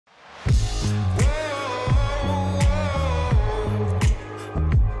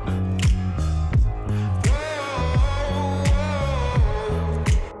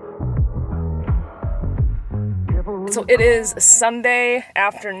So it is Sunday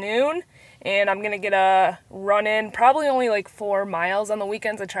afternoon, and I'm gonna get a run in, probably only like 4 miles on the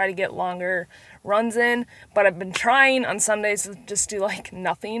weekends. I try to get longer runs in, but I've been trying on Sundays to just do like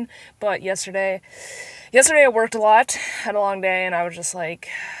nothing. But yesterday I worked a lot, had a long day, and I was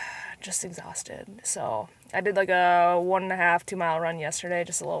just exhausted. So I did like a 1.5, 2 mile run yesterday,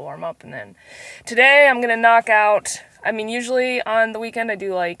 just a little warm up, and then today I'm gonna knock out, usually on the weekend I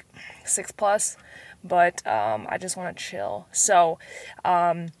do like 6+, but I just want to chill. So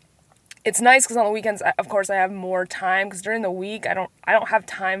it's nice because on the weekends, of course, I have more time, because during the week I don't have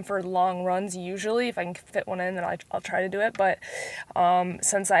time for long runs usually. If I can fit one in, then I'll try to do it. But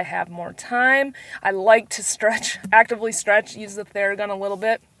since I have more time, I like to actively stretch, use the Theragun a little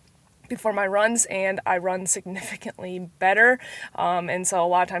bit before my runs, and I run significantly better. And so a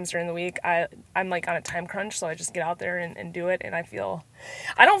lot of times during the week, I'm like on a time crunch, so I just get out there and do it, and I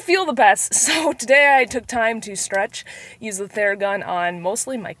don't feel the best. So today I took time to stretch, use the Theragun on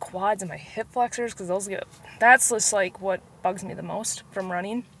mostly my quads and my hip flexors, because that's just like what bugs me the most from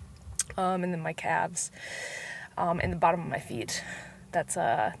running. And then my calves, and the bottom of my feet.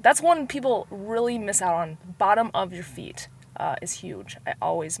 That's one people really miss out on. Bottom of your feet is huge. I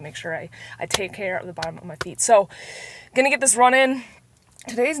always make sure I take care of the bottom of my feet. So, gonna get this run in.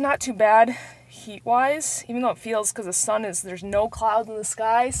 Today's not too bad heat-wise, even though it feels, because there's no clouds in the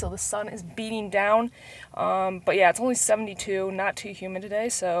sky, so the sun is beating down. But yeah, it's only 72, not too humid today,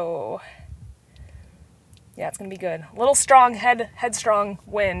 so yeah, it's gonna be good. A little strong, headstrong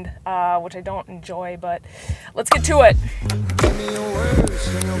wind, which I don't enjoy, but let's get to it.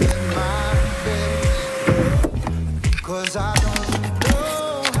 Cause I don't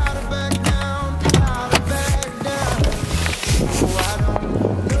know how to back down, how to back down. Oh, I don't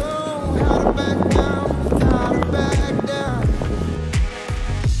know how to back down, how to back down.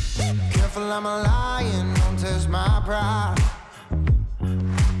 Careful, I'm a lion, don't test my pride.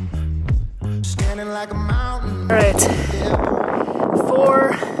 Standing like a mountain. All right,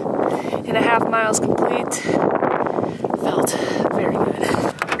 4.5 miles complete. Felt very good.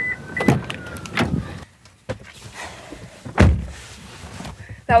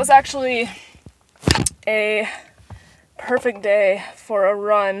 That was actually a perfect day for a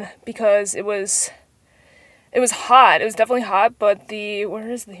run, because it was hot. It was definitely hot, but where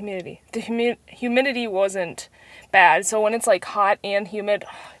is the humidity? The humidity wasn't bad. So when it's like hot and humid,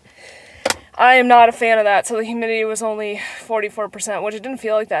 I am not a fan of that. So the humidity was only 44%, which it didn't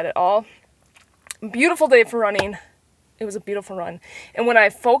feel like that at all. Beautiful day for running. It was a beautiful run. And when I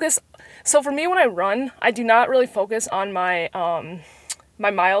focus, so for me when I run, I do not really focus on my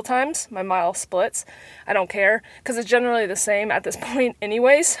mile times, my mile splits. I don't care, because it's generally the same at this point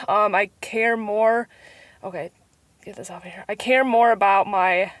anyways. I care more, okay, get this off of here. I care more about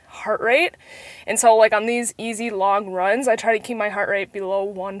my heart rate. And so like on these easy long runs, I try to keep my heart rate below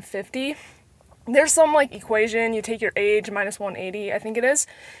 150. There's some like equation, you take your age minus 180, I think it is,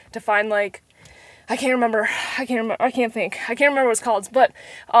 to find like, I can't remember what it's called, but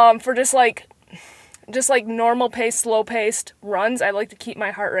for just like normal pace, slow paced runs, I like to keep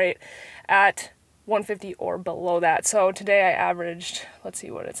my heart rate at 150 or below that. So today I averaged, let's see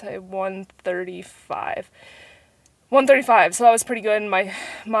what it say, 135. So that was pretty good. My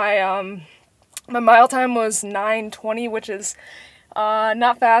mile time was 9:20, which is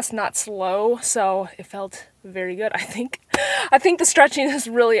not fast, not slow. So it felt very good. I think the stretching is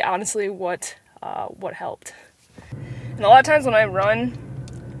really honestly what helped. And a lot of times when I run,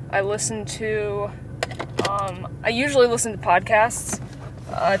 I usually listen to podcasts.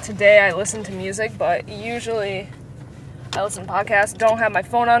 Today I listen to music, but usually I listen to podcasts. Don't have my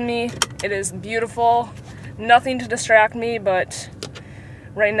phone on me. It is beautiful. Nothing to distract me but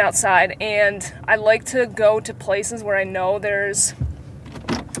raining outside. And I like to go to places where I know there's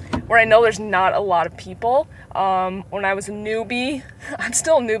not a lot of people. When I was a newbie, I'm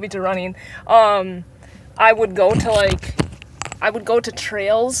still a newbie to running. I would go to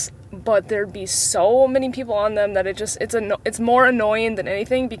trails, but there'd be so many people on them that it's more annoying than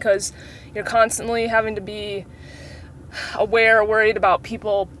anything, because you're constantly having to be worried about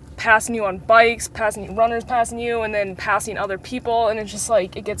people passing you on bikes, runners passing you, and then passing other people, and it's just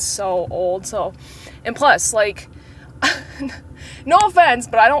like, it gets so old. So, and plus, like, no offense,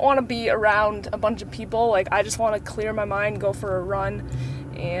 but I don't want to be around a bunch of people. Like, I just want to clear my mind, go for a run,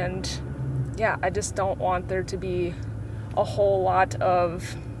 and yeah, I just don't want there to be a whole lot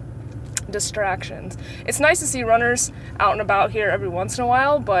of distractions. It's nice to see runners out and about here every once in a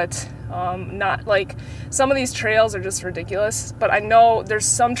while, but not like, some of these trails are just ridiculous. But I know there's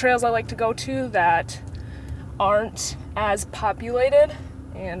some trails I like to go to that aren't as populated,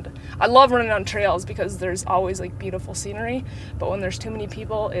 And I love running on trails because there's always like beautiful scenery, but when there's too many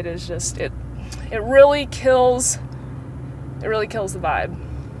people, it is just, it really kills the vibe.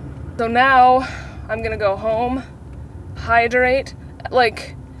 So now I'm gonna go home, hydrate.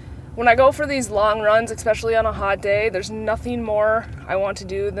 Like, when I go for these long runs, especially on a hot day, there's nothing more I want to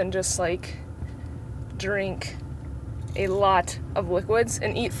do than just like drink a lot of liquids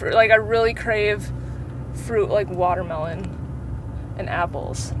and eat fruit. Like, I really crave fruit like watermelon and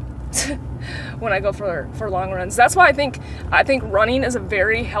apples when I go for long runs. That's why I think running is a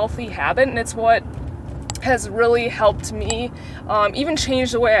very healthy habit, and it's what has really helped me even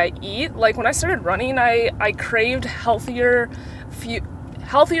change the way I eat. Like, when I started running, I craved healthier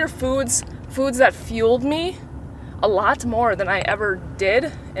foods that fueled me a lot more than I ever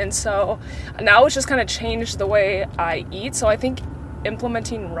did. And so now it's just kind of changed the way I eat. So I think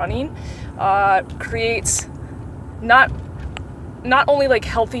implementing running creates not only like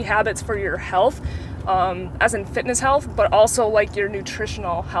healthy habits for your health, as in fitness health, but also like your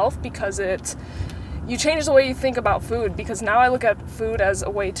nutritional health, because you change the way you think about food. Because now I look at food as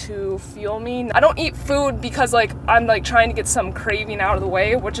a way to fuel me. I don't eat food because like I'm like trying to get some craving out of the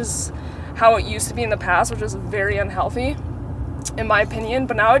way, which is how it used to be in the past, which is very unhealthy in my opinion.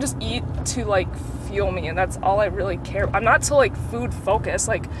 But now I just eat to like fuel me, and that's all I really care. I'm not so like food focused.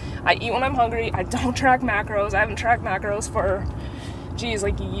 Like, I eat when I'm hungry. I don't track macros. I haven't tracked macros for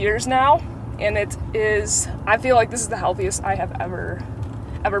like years now, and I feel like this is the healthiest I have ever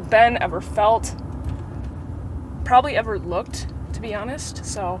been, ever felt, probably ever looked, to be honest.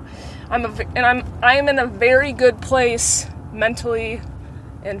 So I am in a very good place mentally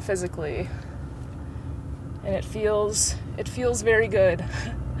and physically, and it feels very good.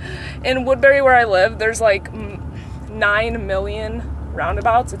 In Woodbury, where I live, there's like 9 million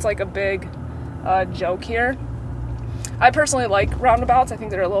roundabouts. It's like a big joke here. I personally like roundabouts. I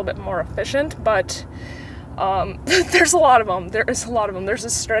think they're a little bit more efficient, but there's a lot of them. There is a lot of them. There's a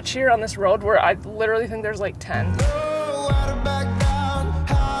stretch here on this road where I literally think there's like 10.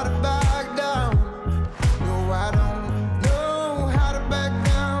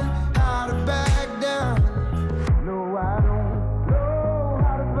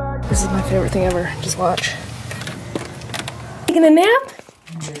 This is my favorite thing ever. Just watch. Taking a nap?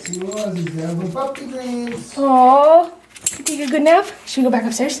 Yes, he was. He's having puppy dreams. Aww. You take a good nap? Should we go back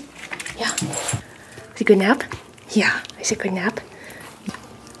upstairs? Yeah. Is it a good nap? Yeah. Is it a good nap?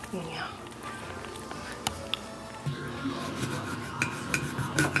 Yeah.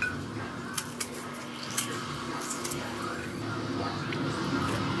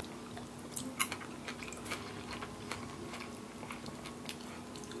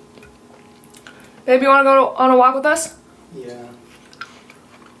 Babe, you want to go on a walk with us? Yeah.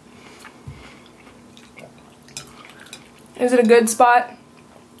 Is it a good spot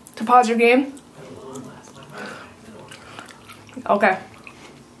to pause your game? Okay.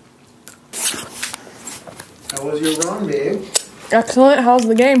 How was your run, babe? Excellent. How's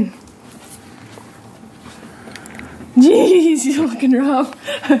the game? Jeez, you're looking rough.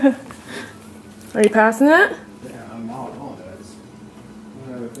 Are you passing it? Yeah, I'm not. Oh, that's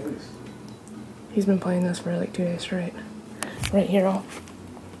one of the things. He's been playing this for like 2 days straight. Right, hero.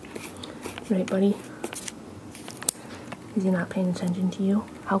 Right, buddy? Is he not paying attention to you?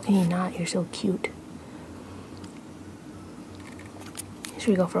 How can he not? You're so cute. Should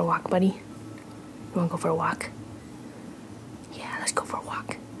we go for a walk, buddy? You wanna go for a walk? Yeah, let's go for a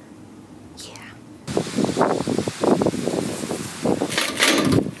walk. Yeah.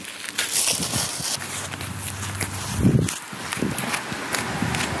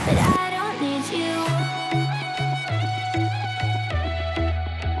 But I don't need you.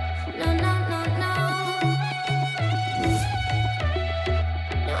 No, no, no, no.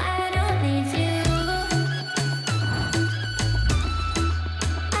 No, I don't need you.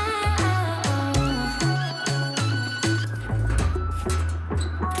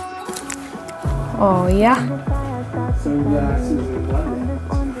 Oh, yeah? Sunglasses and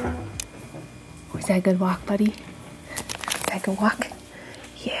London. Was that a good walk, buddy? Was that a good walk?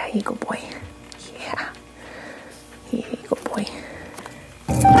 Yeah, you go, boy. Yeah. Yeah, you go, boy.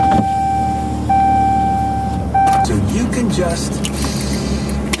 So you can just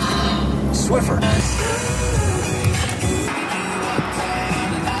Swiffer.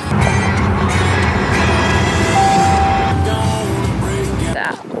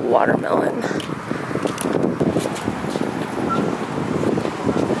 That watermelon.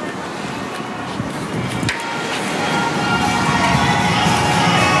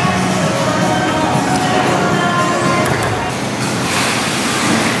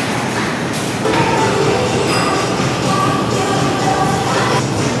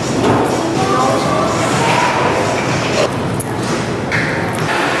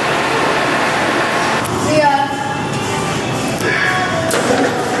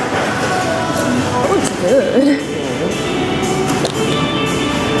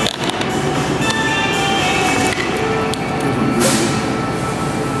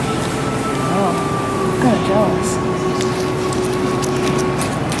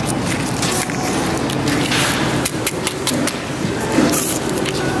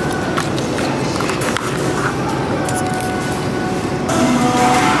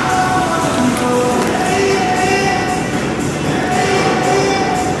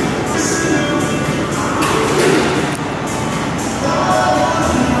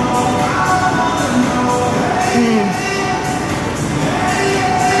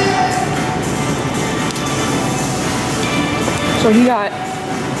 So he got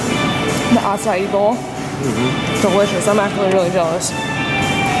the acai bowl. Delicious. I'm actually really jealous.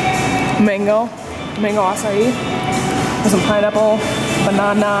 Mango acai. With some pineapple,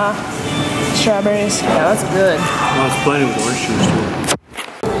 banana, strawberries. Yeah, that's good. Oh, it's blended with orange juice too.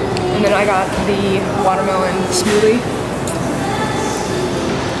 And then I got the watermelon smoothie.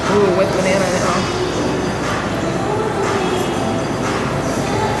 Ooh, with banana now.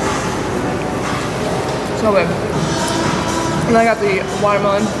 So good. And I got the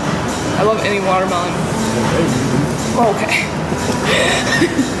watermelon. I love any watermelon. Oh, okay.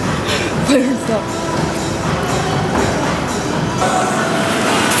 Flavored stuff.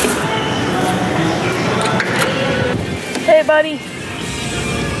 Hey, buddy.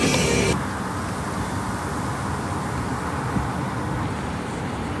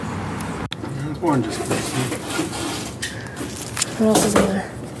 Orange is spicy. What else is in there?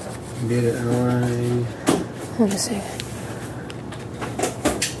 Beta airline. Let me see.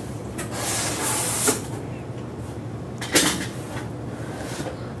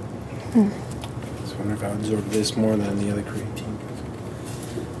 I just wonder if I would absorb this more than the other creatine.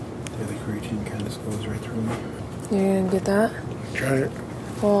 The other creatine kind of goes right through me. You're gonna get that? Try it.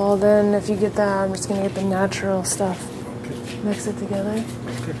 Well, then if you get that, I'm just gonna get the natural stuff. Okay. Mix it together.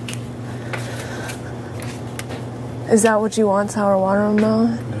 Okay. Is that what you want, sour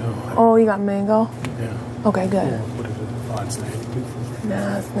watermelon? No. Oh, you got mango? Yeah. Okay, good. Well, what is it? Oh, it's 92.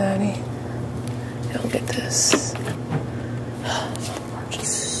 Nah, it's natty. I'll get this.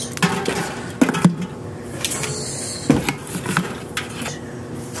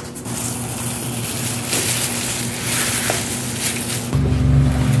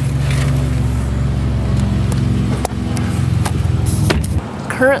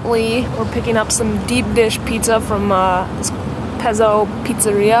 Currently, we're picking up some deep dish pizza from this Pezzo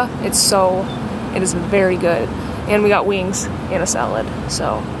Pizzeria. It is very good. And we got wings and a salad.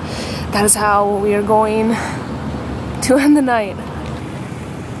 So that is how we are going to end the night.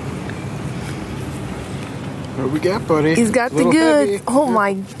 What we got, buddy? He's got the goods. Heavy. Oh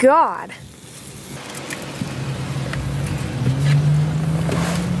my God.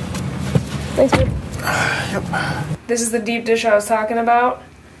 Thanks, babe. Yep. This is the deep dish I was talking about.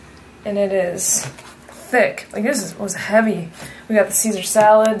 And it is thick. Like this was heavy. We got the Caesar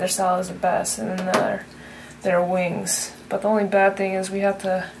salad. Their salad is the best. And then their wings. But the only bad thing is we have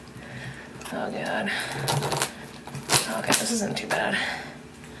to... Oh God. Okay, this isn't too bad.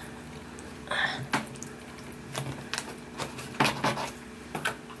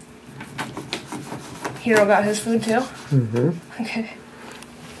 Hero got his food too? Mm-hmm. Okay.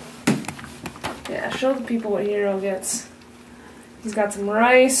 Yeah, show the people what Hero gets. He's got some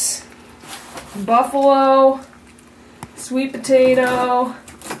rice, buffalo, sweet potato, a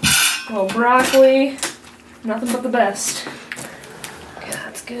little broccoli, nothing but the best. Okay,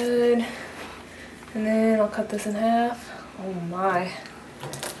 that's good. And then I'll cut this in half. Oh my.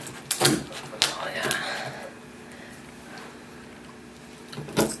 Oh yeah.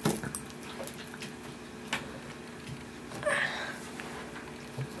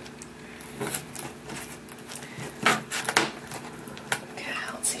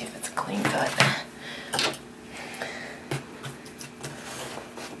 Clean cut.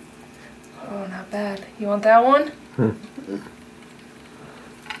 Oh, not bad. You want that one? I'll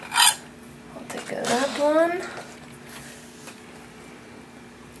take that one.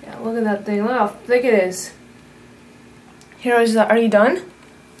 Yeah, look at that thing. Look how thick it is. Hero, are you done?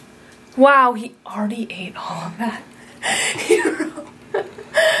 Wow, he already ate all of that. Hero.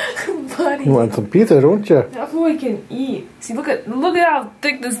 Buddy. You want some pizza, don't you? That's what we can eat. See, look at how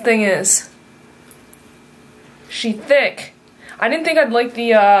thick this thing is. She thick. I didn't think I'd like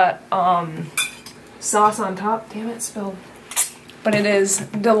the sauce on top. Damn it, spilled. But it is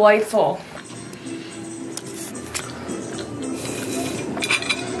delightful.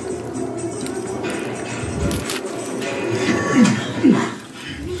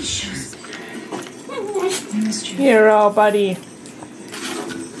 Hero, buddy.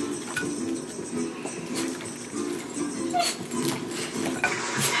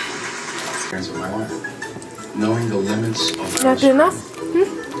 Of my life. Knowing the limits of Not good enough?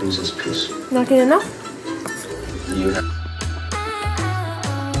 loses peace. Not good enough? You have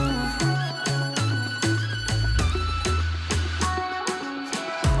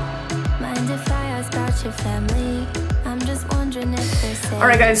Mind if I ask about your family? I'm just wondering if they say.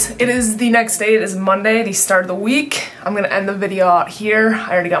 Alright guys, it is the next day. It is Monday, the start of the week. I'm gonna end the video out here.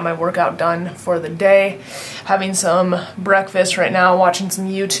 I already got my workout done for the day. Having some breakfast right now, watching some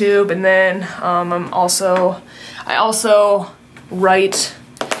YouTube, and then I also write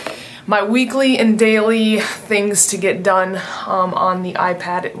my weekly and daily things to get done on the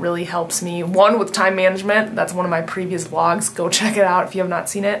iPad. It really helps me, one, with time management. That's one of my previous vlogs. Go check it out if you have not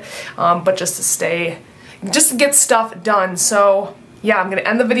seen it. But just to get stuff done. So yeah, I'm gonna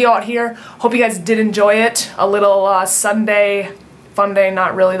end the video out here. Hope you guys did enjoy it. A little Sunday fun day,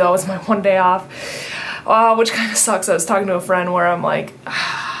 not really though, it was my one day off, which kind of sucks. I was talking to a friend where I'm like,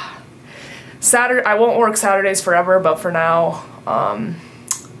 Saturday, I won't work Saturdays forever, but for now,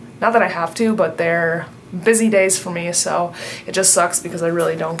 not that I have to, but they're busy days for me, so it just sucks because I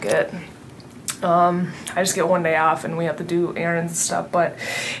really don't get, I just get one day off and we have to do errands and stuff, but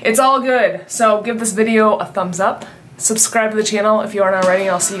it's all good. So give this video a thumbs up, subscribe to the channel if you aren't already,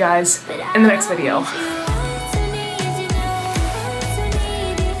 and I'll see you guys in the next video.